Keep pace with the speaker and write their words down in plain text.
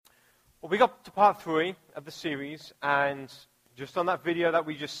Well, we got to part 3 of the series, and just on that video that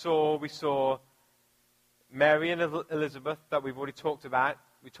we just saw, we saw Mary and Elizabeth that we've already talked about.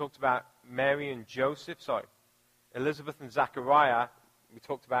 We talked about Mary and Joseph, Elizabeth and Zachariah. We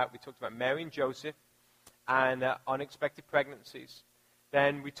talked about Mary and Joseph and unexpected pregnancies.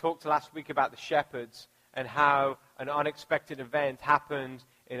 Then we talked last week about the shepherds and how an unexpected event happened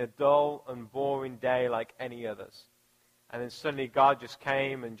in a dull and boring day like any others. And then suddenly God just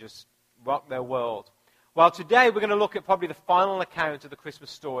came and just rocked their world. Well, today we're going to look at probably the final account of the Christmas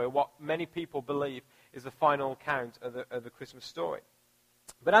story, what many people believe is the final account of the Christmas story.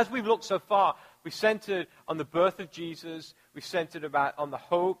 But as we've looked so far, we've centered on the birth of Jesus. We've centered on the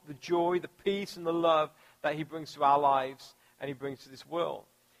hope, the joy, the peace, and the love that he brings to our lives and he brings to this world.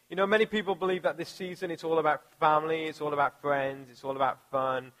 You know, many people believe that this season it's all about family, it's all about friends, it's all about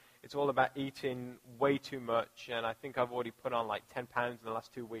fun, it's all about eating way too much. And I think I've already put on like 10 pounds in the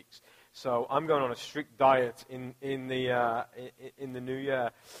last 2 weeks. So I'm going on a strict diet in the new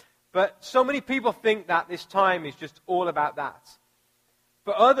year. But so many people think that this time is just all about that.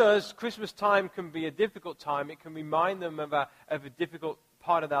 For others, Christmas time can be a difficult time. It can remind them of a difficult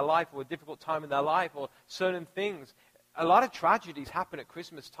part of their life or a difficult time in their life or certain things. A lot of tragedies happen at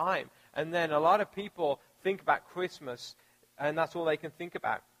Christmas time. And then a lot of people think about Christmas and that's all they can think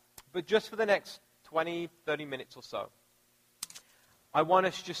about. But just for the next 20, 30 minutes or so, I want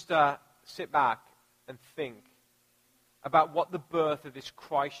us just to sit back and think about what the birth of this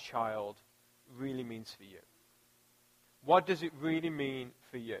Christ child really means for you. What does it really mean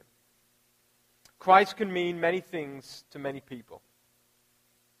for you? Christ can mean many things to many people.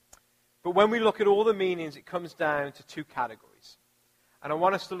 But when we look at all the meanings, it comes down to 2 categories. And I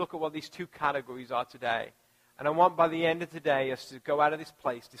want us to look at what these 2 categories are today. And I want by the end of today us to go out of this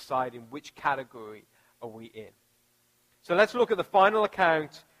place deciding which category are we in. So let's look at the final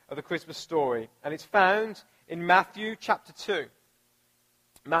account of the Christmas story. And it's found in Matthew chapter 2.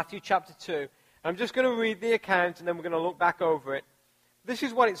 Matthew chapter 2. I'm just going to read the account and then we're going to look back over it. This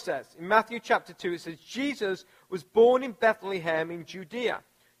is what it says. In Matthew chapter 2 it says, Jesus was born in Bethlehem in Judea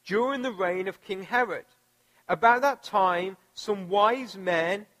during the reign of King Herod. About that time, some wise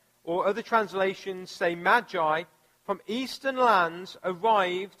men, or other translations say magi, from eastern lands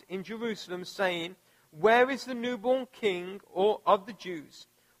arrived in Jerusalem saying, "Where is the newborn king of the Jews?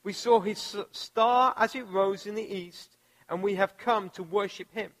 We saw his star as it rose in the east, and we have come to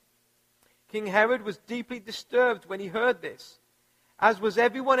worship him." King Herod was deeply disturbed when he heard this. As was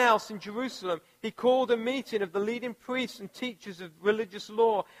everyone else in Jerusalem, he called a meeting of the leading priests and teachers of religious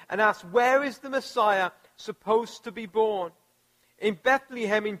law and asked, "Where is the Messiah supposed to be born?" "In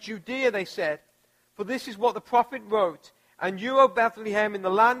Bethlehem in Judea," they said, "for this is what the prophet wrote. And you, O Bethlehem, in the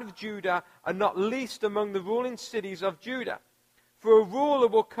land of Judah, are not least among the ruling cities of Judah. For a ruler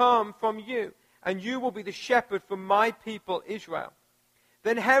will come from you, and you will be the shepherd for my people Israel."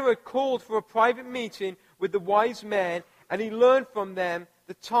 Then Herod called for a private meeting with the wise men, and he learned from them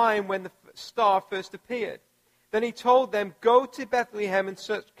the time when the star first appeared. Then he told them, "Go to Bethlehem and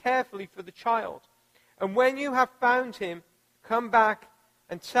search carefully for the child. And when you have found him, come back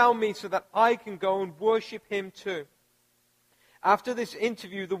and tell me so that I can go and worship him too." After this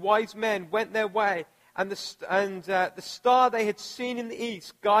interview, the wise men went their way, and the star they had seen in the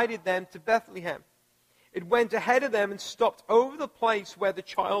east guided them to Bethlehem. It went ahead of them and stopped over the place where the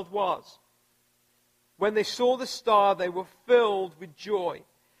child was. When they saw the star, they were filled with joy.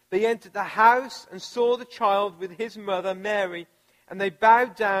 They entered the house and saw the child with his mother, Mary, and they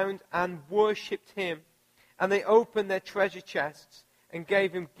bowed down and worshipped him. And they opened their treasure chests and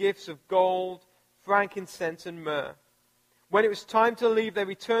gave him gifts of gold, frankincense, and myrrh. When it was time to leave, they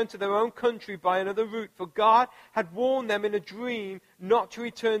returned to their own country by another route, for God had warned them in a dream not to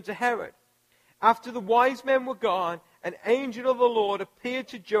return to Herod. After the wise men were gone, an angel of the Lord appeared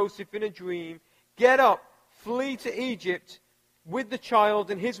to Joseph in a dream. "Get up, flee to Egypt with the child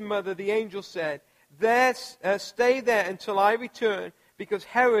and his mother," the angel said. "Stay there until I return, because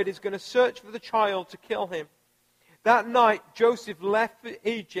Herod is going to search for the child to kill him." That night, Joseph left for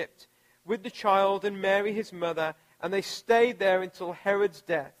Egypt with the child and Mary his mother, and they stayed there until Herod's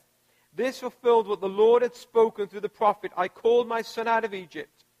death. This fulfilled what the Lord had spoken through the prophet, "I called my son out of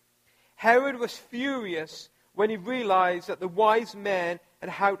Egypt." Herod was furious when he realized that the wise men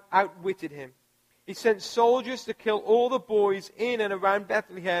had outwitted him. He sent soldiers to kill all the boys in and around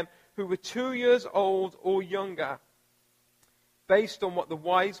Bethlehem who were 2 years old or younger, based on what the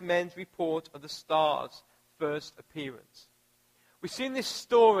wise men's report of the star's first appearance. We see in this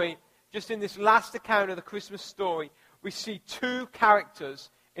story, just in this last account of the Christmas story, we see 2 characters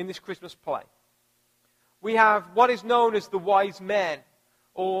in this Christmas play. We have what is known as the wise men,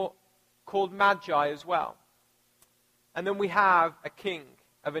 or called magi as well. And then we have a king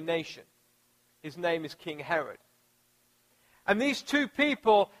of a nation. His name is King Herod. And these two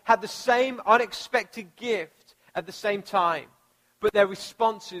people had the same unexpected gift at the same time, but their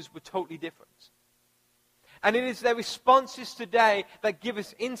responses were totally different. And it is their responses today that give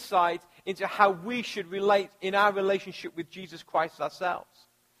us insight into how we should relate in our relationship with Jesus Christ ourselves.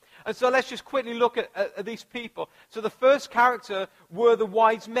 And so let's just quickly look at these people. So the first character were the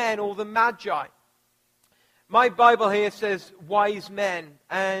wise men, or the magi. My Bible here says wise men,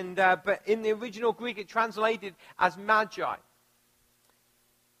 but in the original Greek it translated as magi.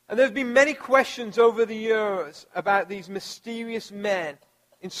 And there have been many questions over the years about these mysterious men.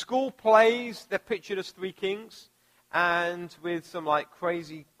 In school plays, they're pictured as three kings, and with some like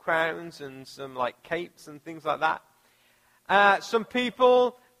crazy crowns and some like capes and things like that. Some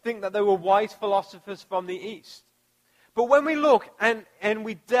people think that they were wise philosophers from the East. But when we look and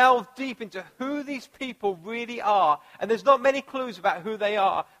we delve deep into who these people really are, and there's not many clues about who they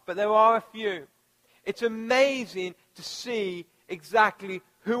are, but there are a few, it's amazing to see exactly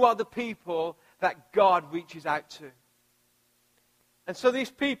who are the people that God reaches out to. And so these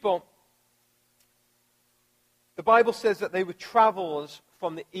people, the Bible says that they were travelers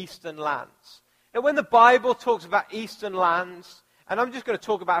from the eastern lands. Now when the Bible talks about eastern lands, and I'm just going to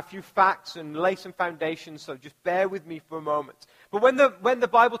talk about a few facts and lay some foundations, so just bear with me for a moment. But when the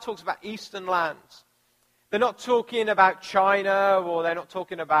Bible talks about eastern lands, they're not talking about China, or they're not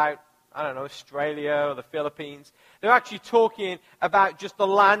talking about, I don't know, Australia or the Philippines. They're actually talking about just the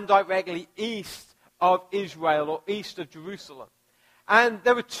land directly east of Israel, or east of Jerusalem. And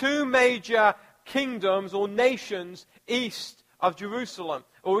there were two major kingdoms or nations east of Jerusalem,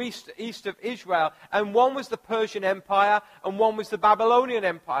 or east of Israel. And one was the Persian Empire, and one was the Babylonian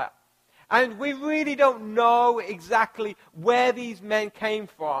Empire. And we really don't know exactly where these men came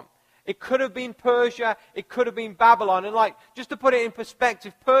from. It could have been Persia, it could have been Babylon. And like, just to put it in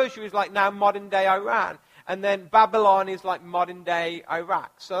perspective, Persia is like now modern day Iran. And then Babylon is like modern day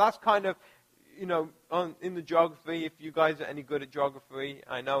Iraq. So that's kind of, in the geography, if you guys are any good at geography,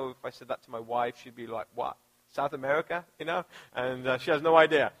 I know if I said that to my wife, she'd be like, what? South America? And she has no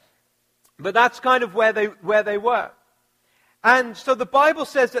idea. But that's kind of where they were. And so the Bible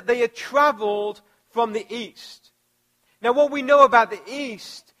says that they had traveled from the east. Now what we know about the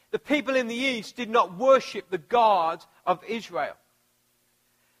east, the people in the east did not worship the God of Israel.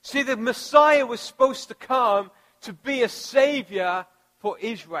 See, the Messiah was supposed to come to be a savior for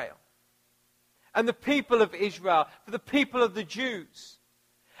Israel. And the people of Israel, for the people of the Jews.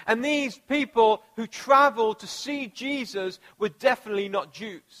 And these people who traveled to see Jesus were definitely not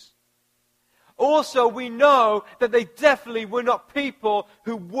Jews. Also, we know that they definitely were not people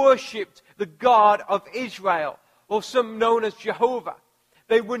who worshipped the God of Israel, or some known as Jehovah.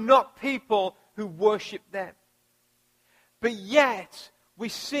 They were not people who worshipped them. But yet, we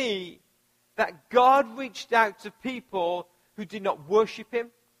see that God reached out to people who did not worship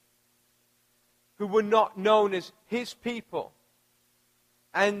Him, who were not known as His people,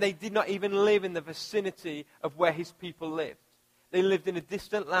 and they did not even live in the vicinity of where His people lived. They lived in a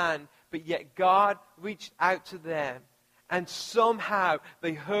distant land, but yet God reached out to them, and somehow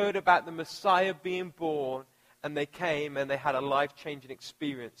they heard about the Messiah being born, and they came and they had a life-changing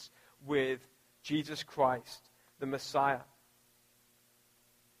experience with Jesus Christ, the Messiah.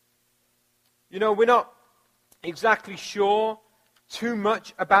 We're not exactly sure too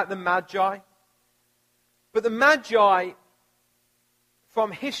much about the Magi, but the Magi,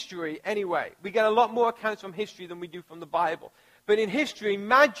 from history anyway, we get a lot more accounts from history than we do from the Bible. But in history,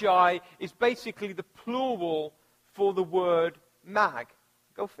 Magi is basically the plural for the word mag.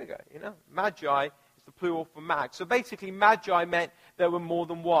 Go figure, Magi is the plural for mag. So basically, Magi meant there were more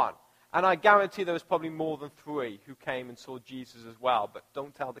than one. And I guarantee there was probably more than three who came and saw Jesus as well. But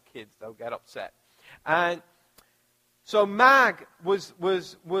don't tell the kids, they'll get upset. And so mag was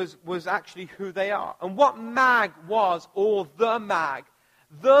actually who they are. And what mag was, or the mag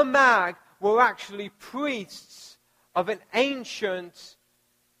were actually priests of an ancient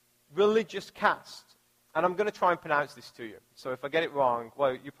religious caste. And I'm going to try and pronounce this to you. So if I get it wrong,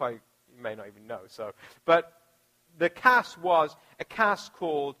 well, you may not even know. But the caste was a caste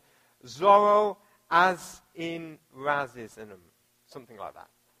called Zoroastrianism, something like that.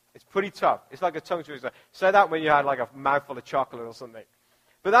 It's pretty tough. It's like a tongue twister. Say that when you had like a mouthful of chocolate or something.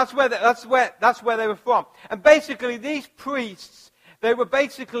 But that's where they were from. And basically, these priests, they were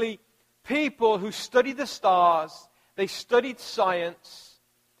basically people who studied the stars. They studied science.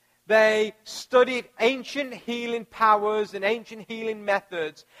 They studied ancient healing powers and ancient healing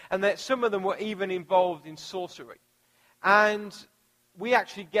methods. And that some of them were even involved in sorcery. And we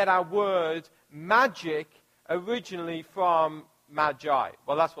actually get our word magic originally from magi.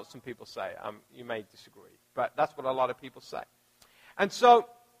 Well, that's what some people say. You may disagree, but that's what a lot of people say. And so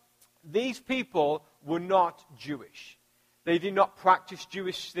these people were not Jewish. They did not practice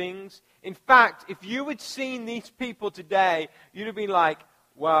Jewish things. In fact, if you had seen these people today, you'd have been like,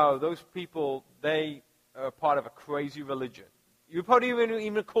 wow, those people, they are part of a crazy religion. You'd probably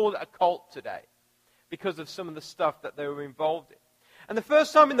even call it a cult today because of some of the stuff that they were involved in. And the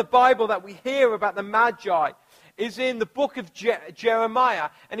first time in the Bible that we hear about the Magi is in the book of Jeremiah.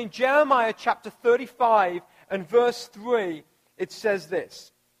 And in Jeremiah chapter 35 and verse 3, it says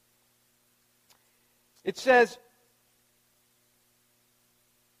this. It says,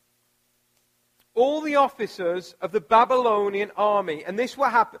 all the officers of the Babylonian army, and this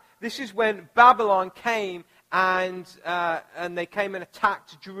is when Babylon came and they came and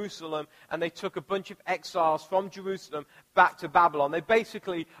attacked Jerusalem, and they took a bunch of exiles from Jerusalem back to Babylon. They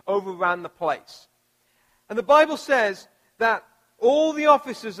basically overran the place. And the Bible says that all the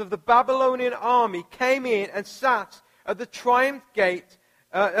officers of the Babylonian army came in and sat at the triumph gate,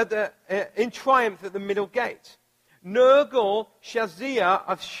 in triumph at the middle gate. Nergal-Shazzar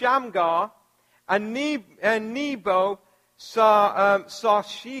of Shamgar, and Nebo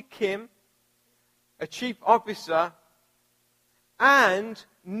Sarshikim, a chief officer, and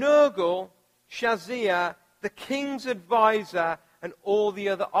Nergal-Shazzar, the king's advisor, and all the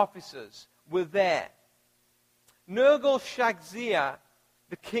other officers were there. Nergal-Shazzar,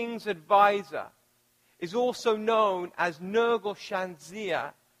 the king's advisor, is also known as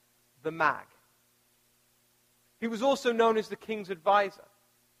Nergal-Shazzar the Mag. He was also known as the king's advisor.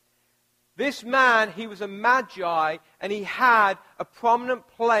 This man, he was a magi, and he had a prominent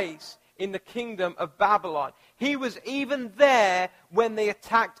place in the kingdom of Babylon. He was even there when they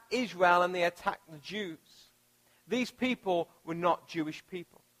attacked Israel and they attacked the Jews. These people were not Jewish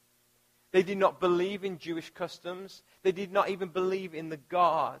people. They did not believe in Jewish customs. They did not even believe in the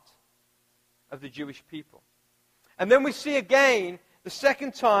God of the Jewish people. And then we see again, the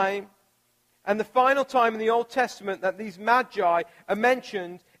second time, and the final time in the Old Testament that these magi are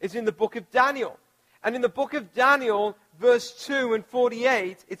mentioned is in the book of Daniel. And in the book of Daniel, verse 2 and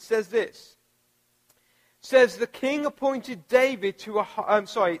 48, it says this. It says, the king appointed Daniel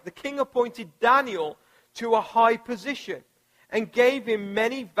to a high position and gave him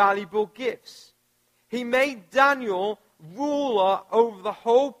many valuable gifts. He made Daniel ruler over the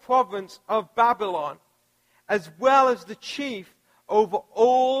whole province of Babylon, as well as the chief over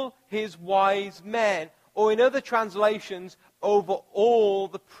all his wise men, or in other translations, over all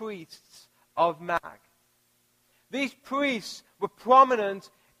the priests of Mag. These priests were prominent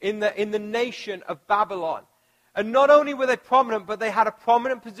in the nation of Babylon. And not only were they prominent, but they had a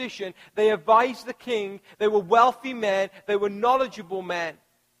prominent position. They advised the king. They were wealthy men. They were knowledgeable men.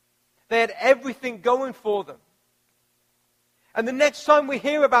 They had everything going for them. And the next time we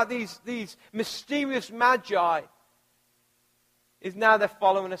hear about these mysterious magi is now they're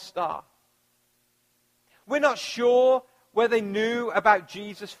following a star. We're not sure where they knew about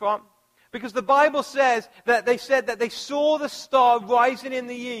Jesus from, because the Bible says that they said that they saw the star rising in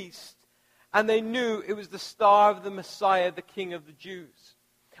the east, and they knew it was the star of the Messiah, the King of the Jews.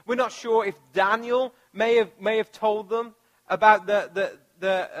 We're not sure if Daniel may have told them about the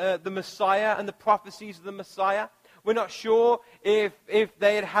Messiah and the prophecies of the Messiah. We're not sure if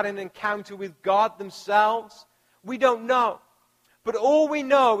they had an encounter with God themselves. We don't know. But all we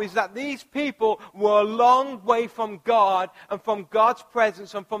know is that these people were a long way from God and from God's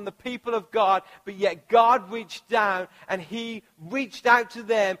presence and from the people of God, but yet God reached down and He reached out to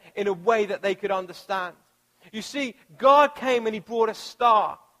them in a way that they could understand. You see, God came and He brought a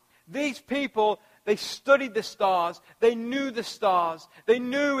star. These people, they studied the stars. They knew the stars. They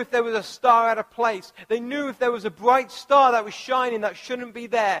knew if there was a star at a place. They knew if there was a bright star that was shining that shouldn't be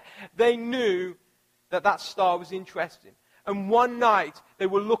there. They knew that that star was interesting. And one night, they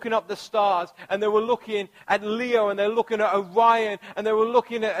were looking up the stars, and they were looking at Leo, and they were looking at Orion, and they were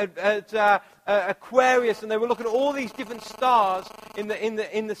looking at Aquarius, and they were looking at all these different stars in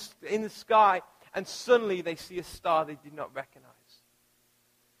the sky, and suddenly they see a star they did not recognize.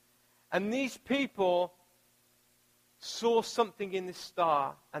 And these people saw something in this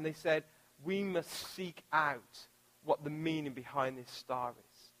star, and they said, we must seek out what the meaning behind this star is.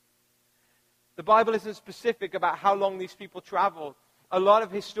 The Bible isn't specific about how long these people traveled. A lot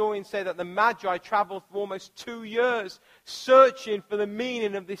of historians say that the Magi traveled for almost 2 years searching for the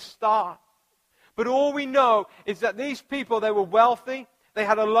meaning of this star. But all we know is that these people, they were wealthy, they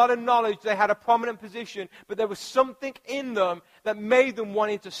had a lot of knowledge, they had a prominent position, but there was something in them that made them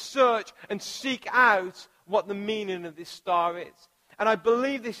wanting to search and seek out what the meaning of this star is. And I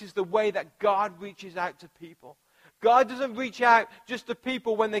believe this is the way that God reaches out to people. God doesn't reach out just to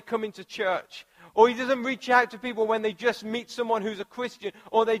people when they come into church. Or he doesn't reach out to people when they just meet someone who's a Christian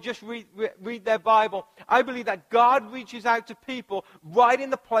or they just read their Bible. I believe that God reaches out to people right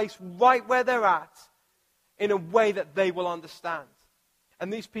in the place, right where they're at, in a way that they will understand.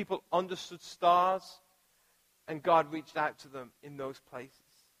 And these people understood stars, and God reached out to them in those places.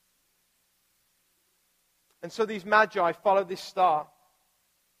 And so these magi followed this star.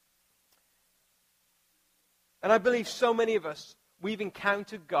 And I believe so many of us, we've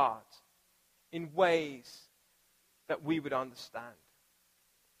encountered God in ways that we would understand.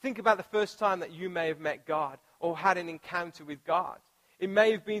 Think about the first time that you may have met God or had an encounter with God. It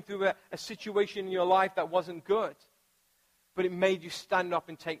may have been through a situation in your life that wasn't good, but it made you stand up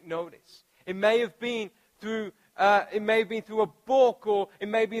and take notice. It may have been through a book, or it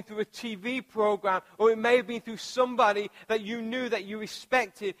may have been through a TV program, or it may have been through somebody that you knew, that you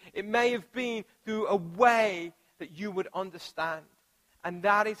respected. It may have been through a way that you would understand. And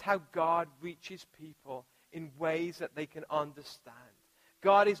that is how God reaches people, in ways that they can understand.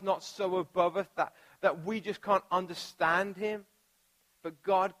 God is not so above us that we just can't understand him, but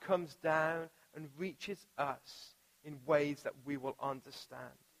God comes down and reaches us in ways that we will understand.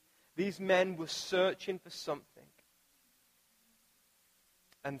 These men were searching for something,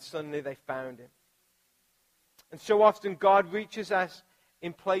 and suddenly they found him. And so often God reaches us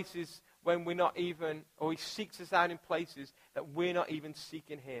in places when we're not even, or he seeks us out in places that we're not even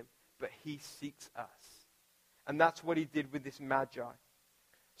seeking him, but he seeks us. And that's what he did with this magi.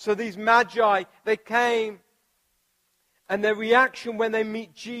 So these magi, they came, and their reaction when they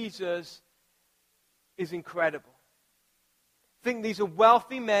meet Jesus is incredible. I think these are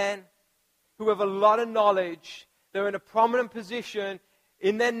wealthy men who have a lot of knowledge. They're in a prominent position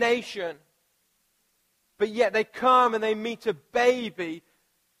in their nation. But yet they come and they meet a baby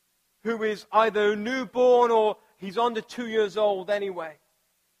who is either a newborn or he's under 2 years old anyway.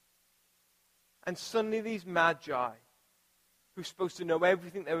 And suddenly these magi, who's supposed to know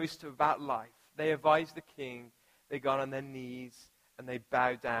everything there is to about life, they advise the king. They got on their knees and they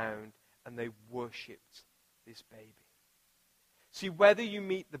bowed down and they worshipped this baby. See, whether you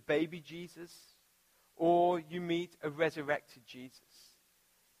meet the baby Jesus or you meet a resurrected Jesus,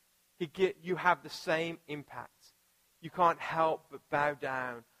 you have the same impact. You can't help but bow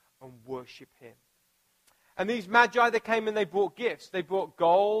down and worship him. And these magi, they came and they brought gifts. They brought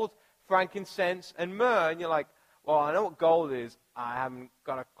gold, frankincense, and myrrh. And you're like, well, I know what gold is. I haven't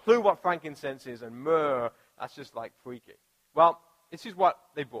got a clue what frankincense is. And myrrh, that's just like freaky. Well, this is what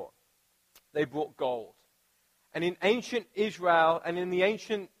they brought. They brought gold. And in ancient Israel and in the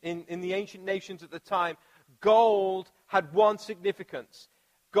ancient nations at the time, gold had one significance.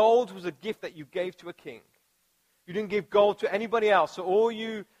 Gold was a gift that you gave to a king. You didn't give gold to anybody else. So all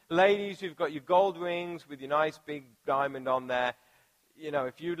you ladies who've got your gold rings with your nice big diamond on there, you know,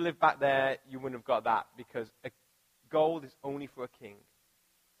 if you lived back there, you wouldn't have got that, because gold is only for a king.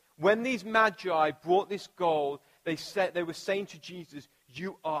 When these magi brought this gold, they were saying to Jesus,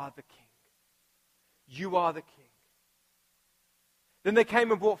 you are the king. You are the king. Then they came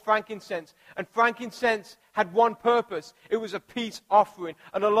and brought frankincense. And frankincense had one purpose. It was a peace offering.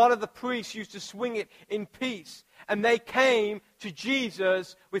 And a lot of the priests used to swing it in peace. And they came to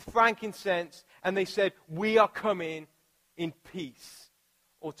Jesus with frankincense. And they said, we are coming in peace.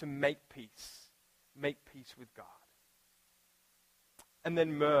 Or to make peace. Make peace with God. And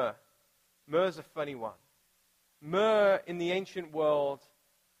then myrrh. Myrrh's a funny one. Myrrh in the ancient world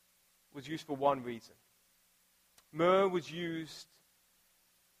was used for one reason. Myrrh was used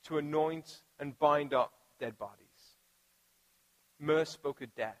to anoint and bind up dead bodies. Myrrh spoke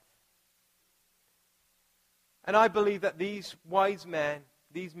of death. And I believe that these wise men,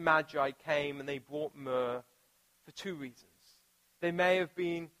 these magi, came and they brought myrrh for two reasons. They may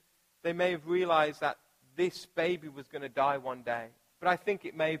have realized that this baby was going to die one day. But I think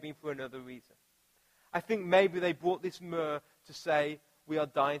it may have been for another reason. I think maybe they brought this myrrh to say, we are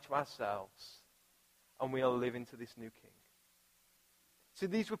dying to ourselves and we are living to this new king. So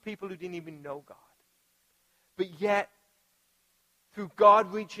these were people who didn't even know God. But yet, through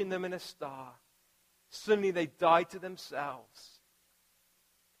God reaching them in a star, suddenly they died to themselves.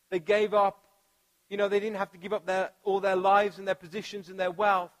 They gave up, they didn't have to give up all their lives and their positions and their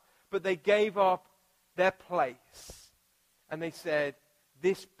wealth, but they gave up their place. And they said,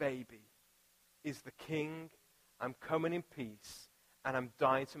 this baby is the king. I'm coming in peace, and I'm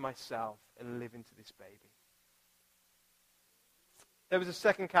dying to myself and living to this baby. There was a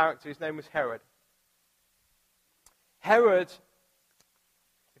second character. His name was Herod. Herod,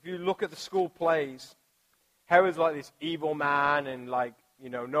 if you look at the school plays, Herod's like this evil man, and like,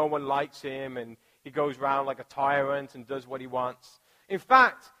 no one likes him, and he goes around like a tyrant and does what he wants. In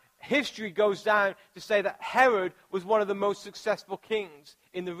fact, history goes down to say that Herod was one of the most successful kings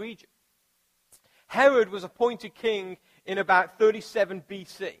in the region. Herod was appointed king in about 37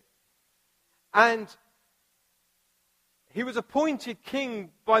 BC. And he was appointed king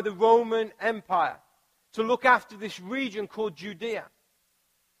by the Roman Empire to look after this region called Judea.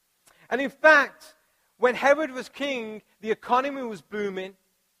 And in fact, when Herod was king, the economy was booming.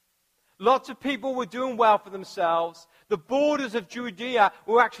 Lots of people were doing well for themselves. The borders of Judea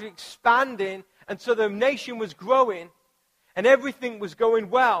were actually expanding, and so the nation was growing, and everything was going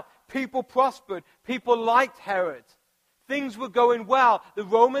well. People prospered. People liked Herod. Things were going well. The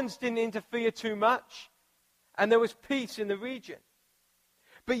Romans didn't interfere too much, and there was peace in the region.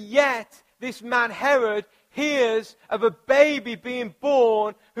 But yet, this man Herod hears of a baby being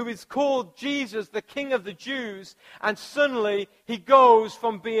born who is called Jesus, the King of the Jews, and suddenly he goes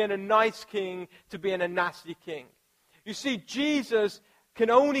from being a nice king to being a nasty king. You see, Jesus can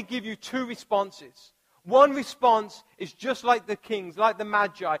only give you two responses. One response is just like the kings, like the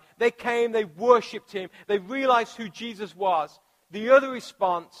Magi. They came, they worshipped him, they realized who Jesus was. The other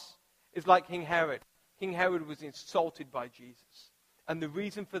response is like King Herod. King Herod was insulted by Jesus. And the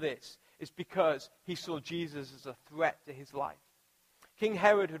reason for this is because he saw Jesus as a threat to his life. King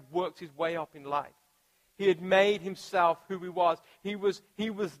Herod had worked his way up in life. He had made himself who he was. He was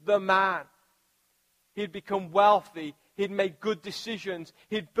the man. He had become wealthy. He had made good decisions.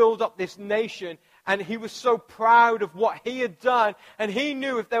 He had built up this nation. And he was so proud of what he had done. And he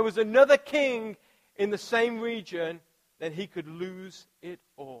knew if there was another king in the same region, then he could lose it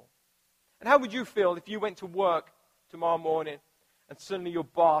all. And how would you feel if you went to work tomorrow morning and suddenly your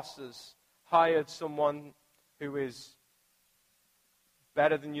boss has hired someone who is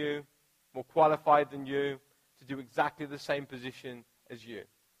better than you, more qualified than you, to do exactly the same position as you?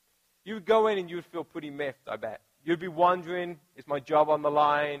 You would go in and you would feel pretty miffed, I bet. You'd be wondering, is my job on the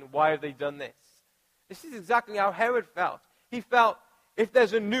line? Why have they done this? This is exactly how Herod felt. He felt, if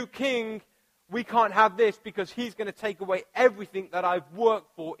there's a new king, we can't have this because he's going to take away everything that I've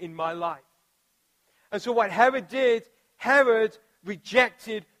worked for in my life. And so what Herod did, Herod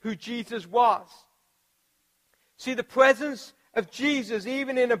rejected who Jesus was. See, the presence of Jesus,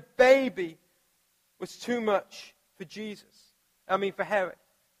 even in a baby, was too much for for Herod.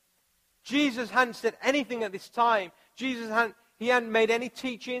 Jesus hadn't said anything at this time. He hadn't made any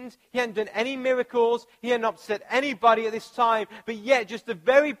teachings. He hadn't done any miracles. He hadn't upset anybody at this time. But yet, just the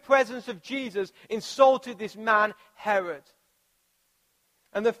very presence of Jesus insulted this man, Herod.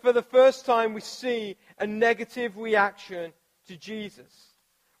 And that for the first time, we see a negative reaction to Jesus.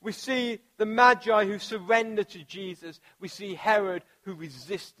 We see the Magi who surrendered to Jesus. We see Herod who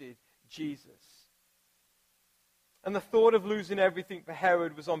resisted Jesus. And the thought of losing everything for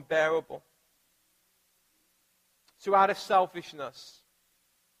Herod was unbearable. So out of selfishness,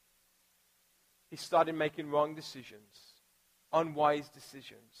 he started making wrong decisions, unwise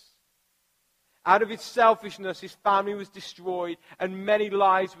decisions. Out of his selfishness, his family was destroyed, and many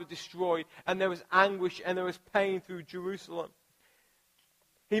lives were destroyed, and there was anguish and there was pain through Jerusalem.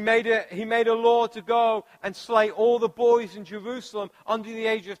 He made a law to go and slay all the boys in Jerusalem under the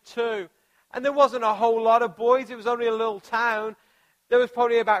age of 2. And there wasn't a whole lot of boys. It was only a little town. There was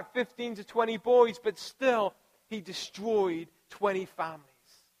probably about 15 to 20 boys, but still, he destroyed 20 families.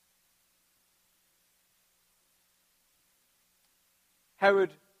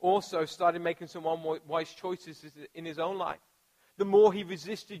 Herod also started making some unwise choices in his own life. The more he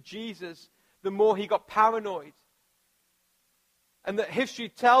resisted Jesus, the more he got paranoid. And that history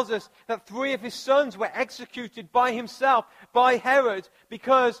tells us that 3 of his sons were executed by himself, by Herod,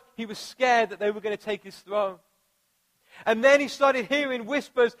 because he was scared that they were going to take his throne. And then he started hearing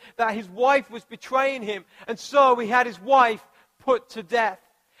whispers that his wife was betraying him. And so he had his wife put to death.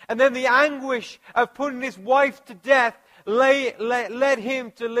 And then the anguish of putting his wife to death led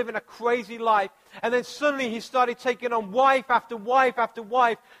him to live in a crazy life. And then suddenly he started taking on wife after wife after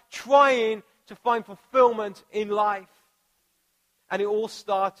wife, trying to find fulfillment in life. And it all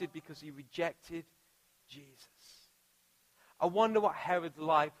started because he rejected Jesus. I wonder what Herod's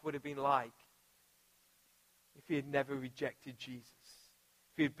life would have been like if he had never rejected Jesus.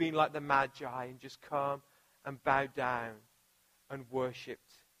 If he had been like the Magi and just come and bowed down and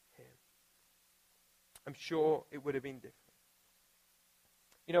worshipped him. I'm sure it would have been different.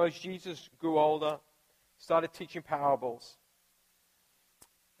 You know, as Jesus grew older, he started teaching parables.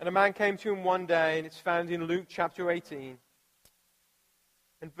 And a man came to him one day, and it's found in Luke chapter 18.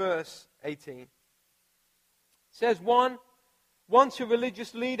 And verse 18. It says, once a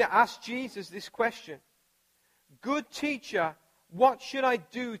religious leader asked Jesus this question: "Good teacher, what should I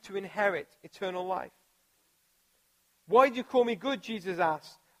do to inherit eternal life?" "Why do you call me good?" Jesus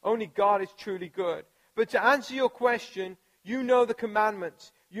asked. "Only God is truly good. But to answer your question, you know the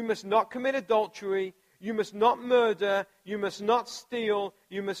commandments. You must not commit adultery. You must not murder. You must not steal.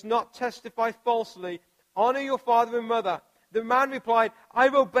 You must not testify falsely. Honor your father and mother." The man replied,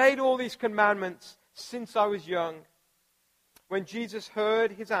 "I've obeyed all these commandments since I was young." When Jesus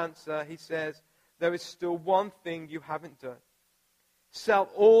heard his answer, he says, "There is still one thing you haven't done. Sell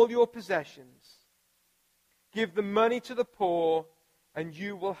all your possessions. Give the money to the poor, and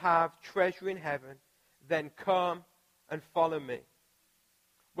you will have treasure in heaven. Then come and follow me."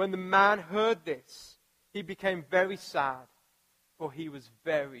 When the man heard this, he became very sad, for he was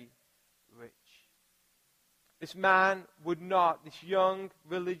very rich. This man would not, this young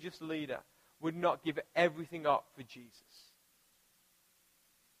religious leader, would not give everything up for Jesus.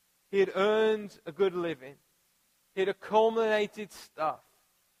 He had earned a good living. He had accumulated stuff.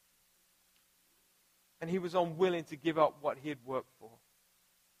 And he was unwilling to give up what he had worked for.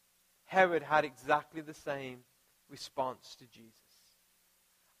 Herod had exactly the same response to Jesus.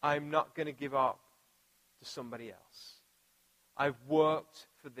 "I'm not going to give up to somebody else. I've worked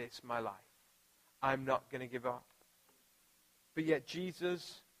for this my life. I'm not going to give up." But yet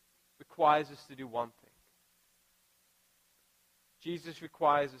Jesus requires us to do one thing. Jesus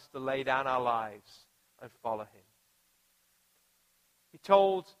requires us to lay down our lives and follow him. He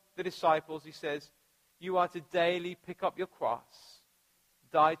told the disciples, he says, "You are to daily pick up your cross,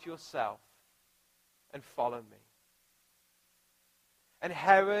 die to yourself, and follow me." And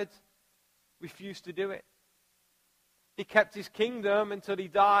Herod refused to do it. He kept his kingdom until he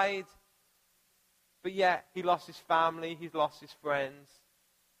died. But yet, he lost his family, he lost his friends,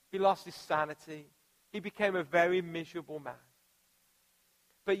 he lost his sanity. He became a very miserable man.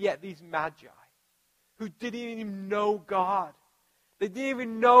 But yet, these magi, who didn't even know God, they didn't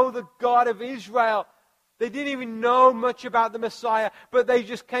even know the God of Israel, they didn't even know much about the Messiah, but they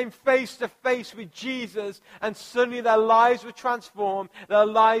just came face to face with Jesus, and suddenly their lives were transformed, their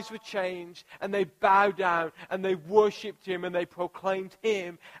lives were changed, and they bowed down, and they worshipped him, and they proclaimed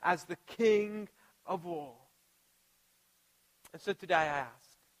him as the King of all. And so today I ask,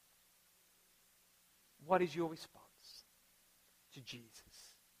 what is your response to Jesus?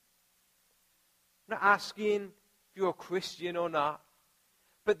 I'm not asking if you're a Christian or not,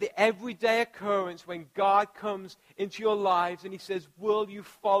 but the everyday occurrence when God comes into your lives and he says, "Will you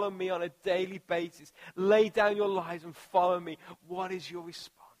follow me on a daily basis? Lay down your lives and follow me." What is your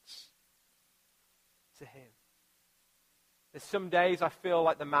response to him? There's some days I feel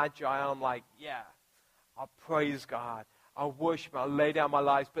like the Magi, and I'm like, yeah, I'll praise God, I'll worship, I'll lay down my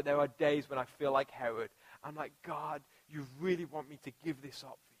lives. But there are days when I feel like Herod. I'm like, "God, you really want me to give this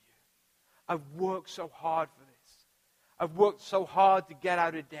up for you? I've worked so hard for this. I've worked so hard to get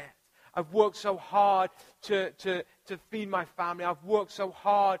out of debt. I've worked so hard to feed my family. I've worked so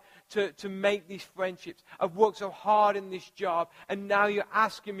hard to make these friendships. I've worked so hard in this job. And now you're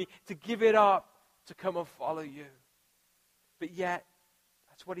asking me to give it up to come and follow you." But yet,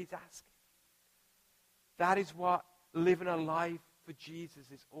 that's what he's asking. That is what living a life for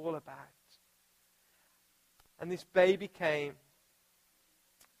Jesus is all about. And this baby came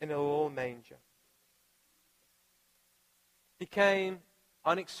in a little manger. He came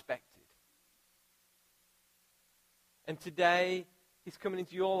unexpected. And today, he's coming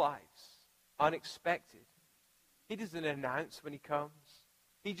into your lives unexpected. He doesn't announce when he comes.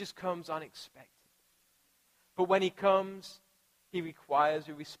 He just comes unexpected. But when he comes, he requires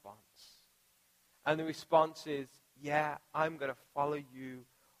a response. And the response is, "Yeah, I'm going to follow you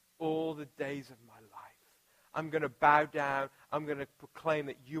all the days of my life. I'm going to bow down. I'm going to proclaim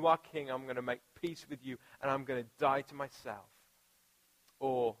that you are king. I'm going to make peace with you. And I'm going to die to myself."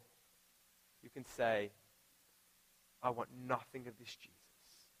 Or you can say, "I want nothing of this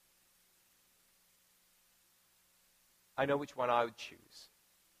Jesus." I know which one I would choose.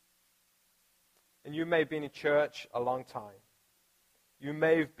 And you may have been in church a long time. You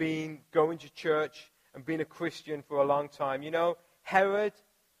may have been going to church and been a Christian for a long time. You know, Herod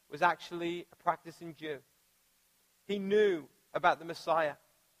was actually a practicing Jew. He knew about the Messiah.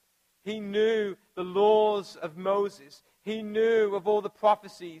 He knew the laws of Moses. He knew of all the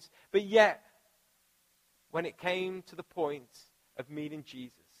prophecies. But yet, when it came to the point of meeting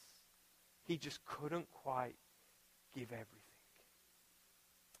Jesus, he just couldn't quite give everything.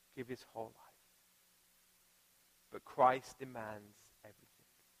 Give his whole life. But Christ demands everything.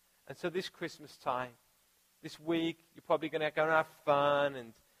 And so this Christmas time, this week, you're probably going to go and have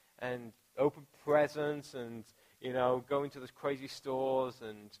fun and open presents and, go into those crazy stores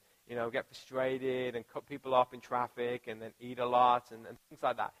and, get frustrated and cut people off in traffic and then eat a lot and things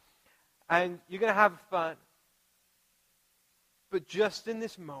like that. And you're going to have fun. But just in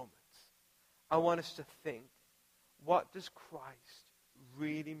this moment, I want us to think, what does Christ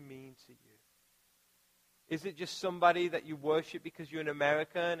really mean to you? Is it just somebody that you worship because you're an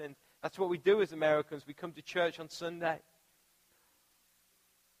American? And that's what we do as Americans. We come to church on Sunday.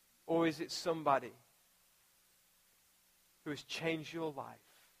 Or is it somebody who has changed your life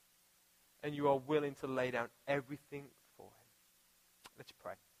and you are willing to lay down everything for him? Let's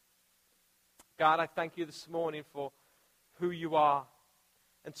pray. God, I thank you this morning for who you are.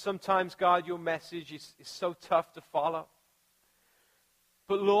 And sometimes, God, your message is so tough to follow.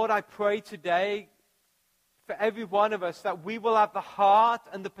 But Lord, I pray today for every one of us that we will have the heart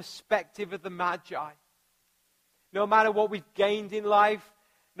and the perspective of the Magi. No matter what we've gained in life,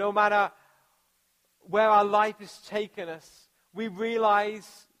 no matter where our life has taken us, we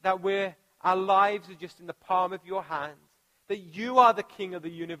realize that our lives are just in the palm of your hand. That you are the King of the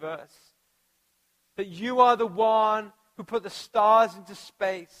universe. That you are the one who put the stars into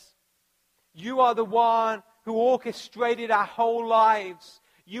space. You are the one who orchestrated our whole lives.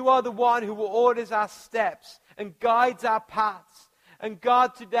 You are the one who orders our steps and guides our paths. And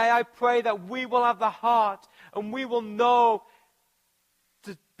God, today I pray that we will have the heart and we will know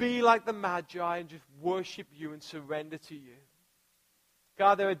to be like the Magi and just worship you and surrender to you.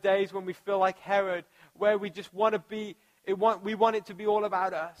 God, there are days when we feel like Herod, where we just want to be, we want it to be all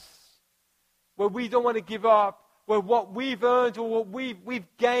about us. Where we don't want to give up, where what we've earned or what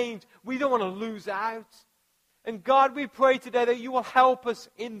we've gained, we don't want to lose out. And God, we pray today that you will help us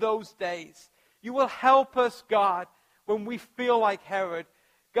in those days. You will help us, God, when we feel like Herod.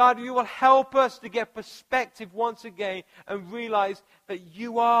 God, you will help us to get perspective once again and realize that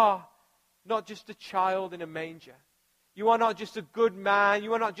you are not just a child in a manger. You are not just a good man.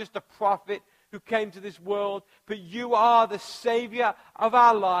 You are not just a prophet who came to this world, but you are the Savior of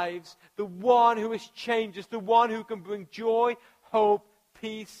our lives, the one who has changed us, the one who can bring joy, hope,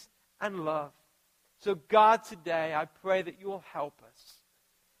 peace, and love. So God, today, I pray that you will help us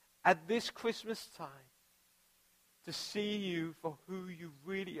at this Christmas time to see you for who you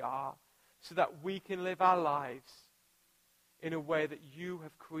really are, so that we can live our lives in a way that you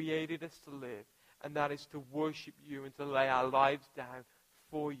have created us to live, and that is to worship you and to lay our lives down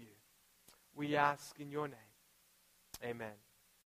for you. We ask in your name. Amen.